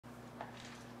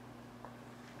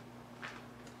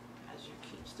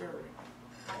stir it.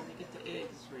 Let me get the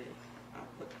eggs ready. I'll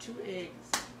put 2 eggs.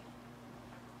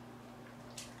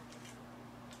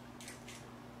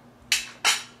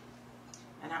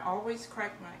 And I always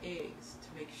crack my eggs to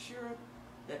make sure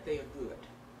that they are good.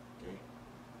 Okay?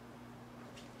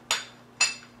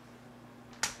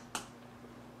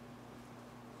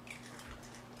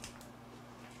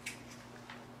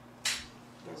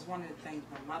 That was one of the things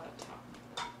my mother taught me.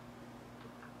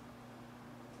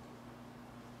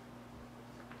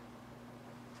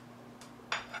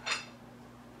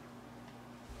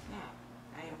 Now,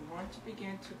 I am going to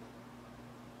begin to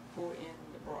pour in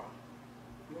the broth.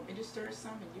 You want me to stir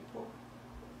some and you pour?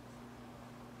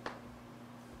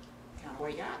 Kind of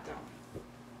way out, don't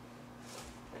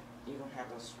you? You don't have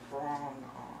those strong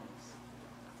arms.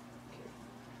 Okay.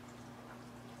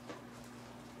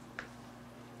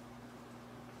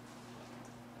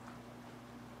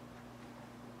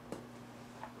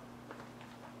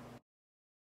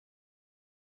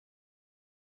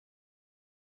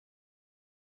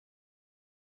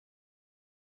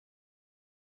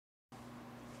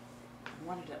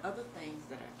 One of the other things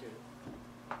that I do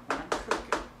when I'm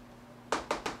cooking,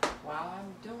 while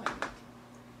I'm doing it,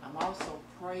 I'm also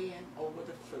praying over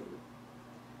the food,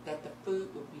 that the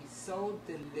food will be so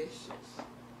delicious,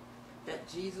 that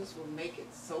Jesus will make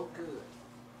it so good.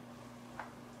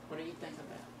 What do you think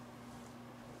about it?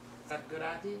 Is that a good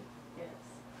idea? Yes.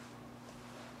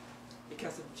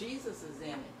 Because if Jesus is in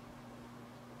it,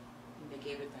 you make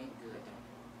everything good, don't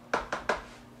you?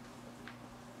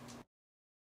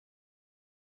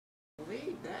 I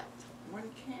believe that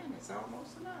 1 can is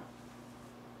almost enough.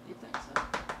 You think so?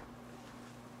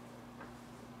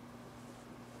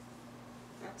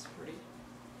 That's pretty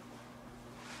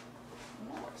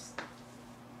moist.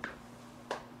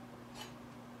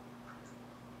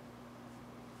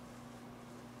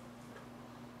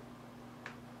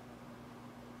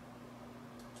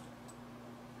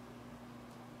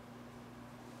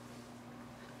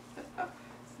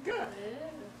 It's good.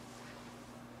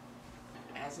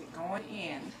 As it going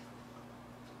in,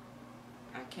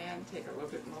 I can take a little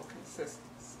bit more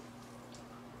consistency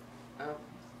of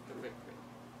the liquid.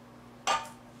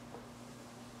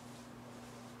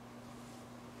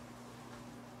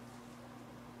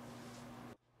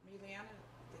 Milliana,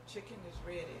 the chicken is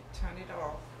ready. Turn it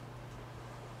off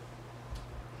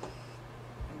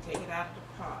and take it out of the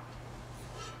pot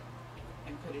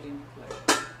and put it in the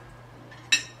plate.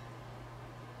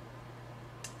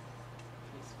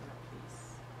 Piece by piece.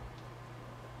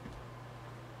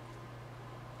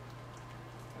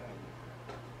 There you go.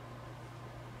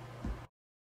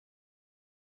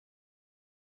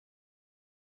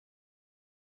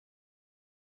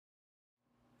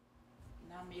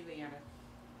 Now, Milliana,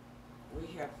 we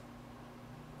have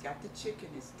got the chicken.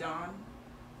 It's done.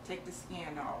 Take the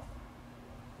skin off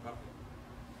of it,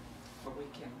 but we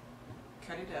can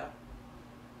cut it up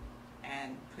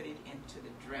and put it into the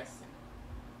dressing,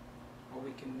 or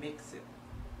we can mix it.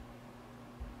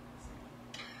 So,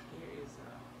 here is a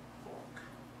fork.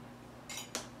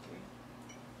 Okay,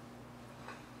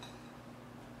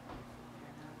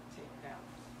 and I'll take it out.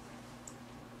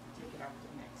 Take it out the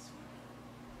next one.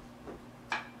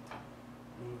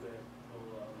 Move that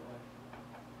over out of the way.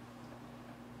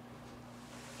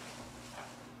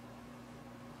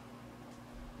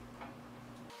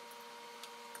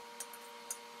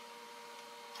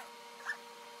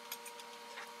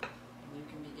 And you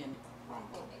can begin to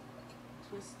crumble it,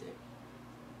 twist it.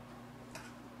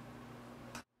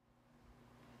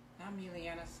 Now,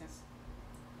 Milliana, since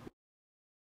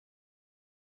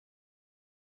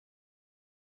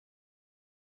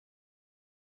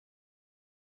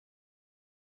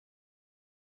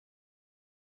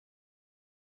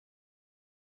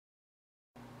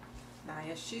now,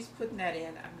 as she's putting that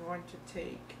in, I'm going to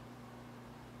take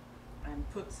and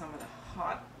put some of the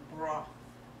hot broth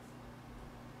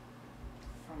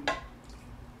from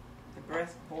the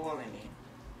breast boiling in.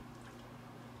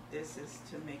 This is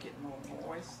to make it more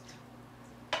moist.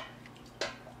 Don't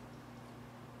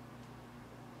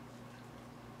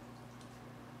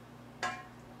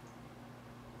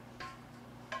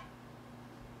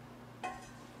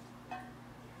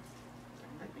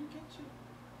let me get you.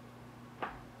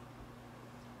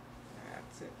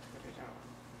 That's it, put it on.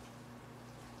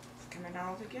 It's coming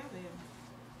all together.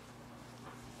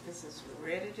 This is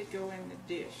ready to go in the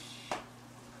dish. I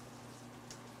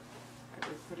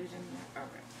will put it in the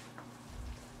oven.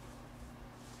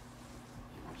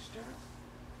 You want to stir it?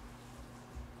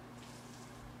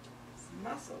 Some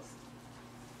mussels.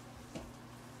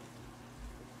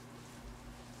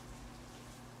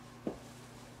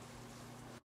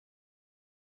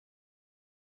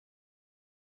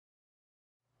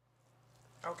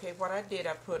 Okay, what I did,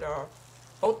 I put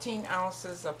 14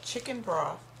 ounces of chicken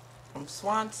broth from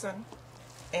Swanson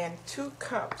and 2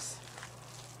 cups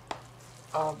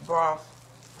of broth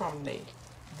from the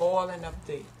boiling of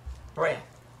the bread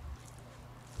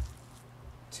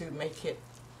to make it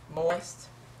moist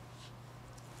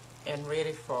and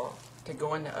ready to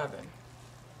go in the oven.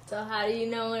 So how do you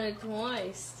know when it's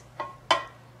moist?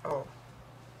 Oh,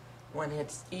 when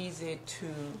it's easy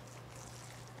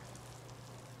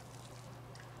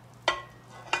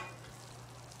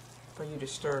for you to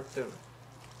stir through.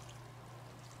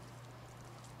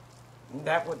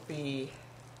 That would be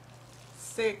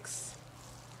 6.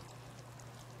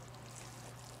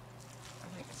 I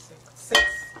think it's 6.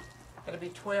 It'll be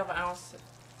 12 ounces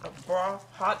of broth,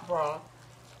 hot broth,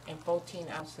 and 14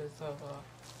 ounces of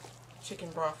chicken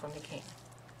broth from the can.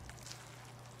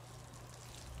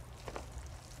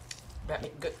 That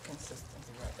make good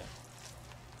consistency right there.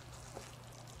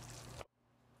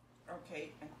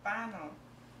 Okay, and final,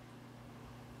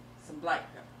 some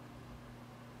black pepper.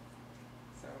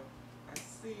 So I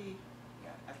see,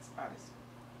 yeah, that's about as.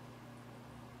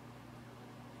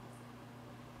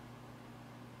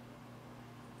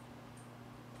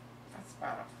 That's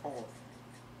about a 4th.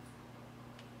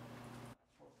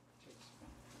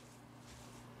 Teaspoon.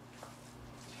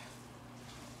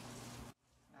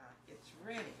 Now it's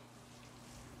ready.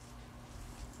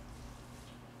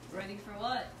 Ready for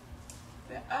what?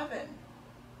 The oven.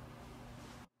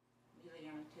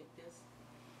 Milliana, take this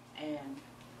and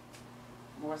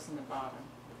moisten the bottom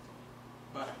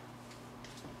with butter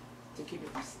to keep it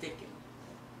from sticking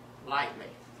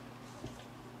lightly.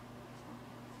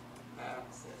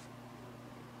 That's it.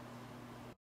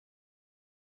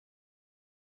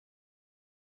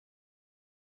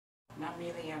 Now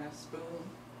Milliana, spoon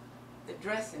the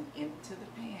dressing into the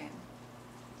pan,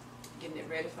 getting it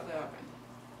ready for the oven.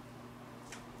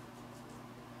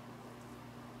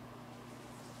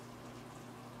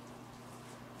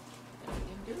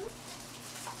 Do it.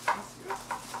 That's good.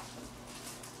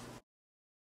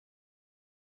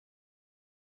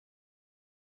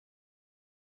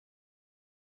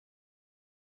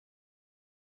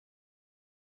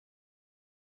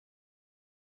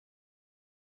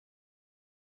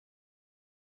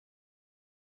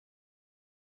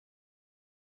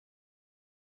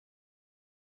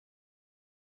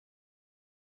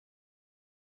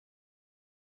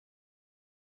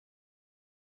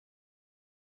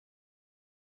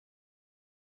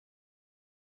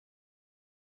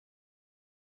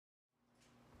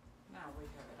 Now we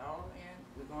have it all in.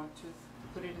 We're going to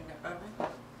put it in the oven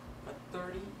for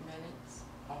 30 minutes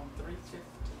on 350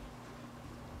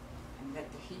 and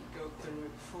let the heat go through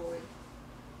it fully.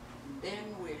 And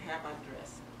then we'll have our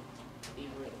dressing be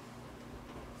ready.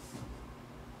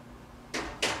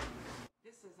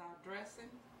 This is our dressing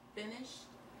finished.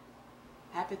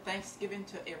 Happy Thanksgiving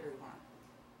to everyone.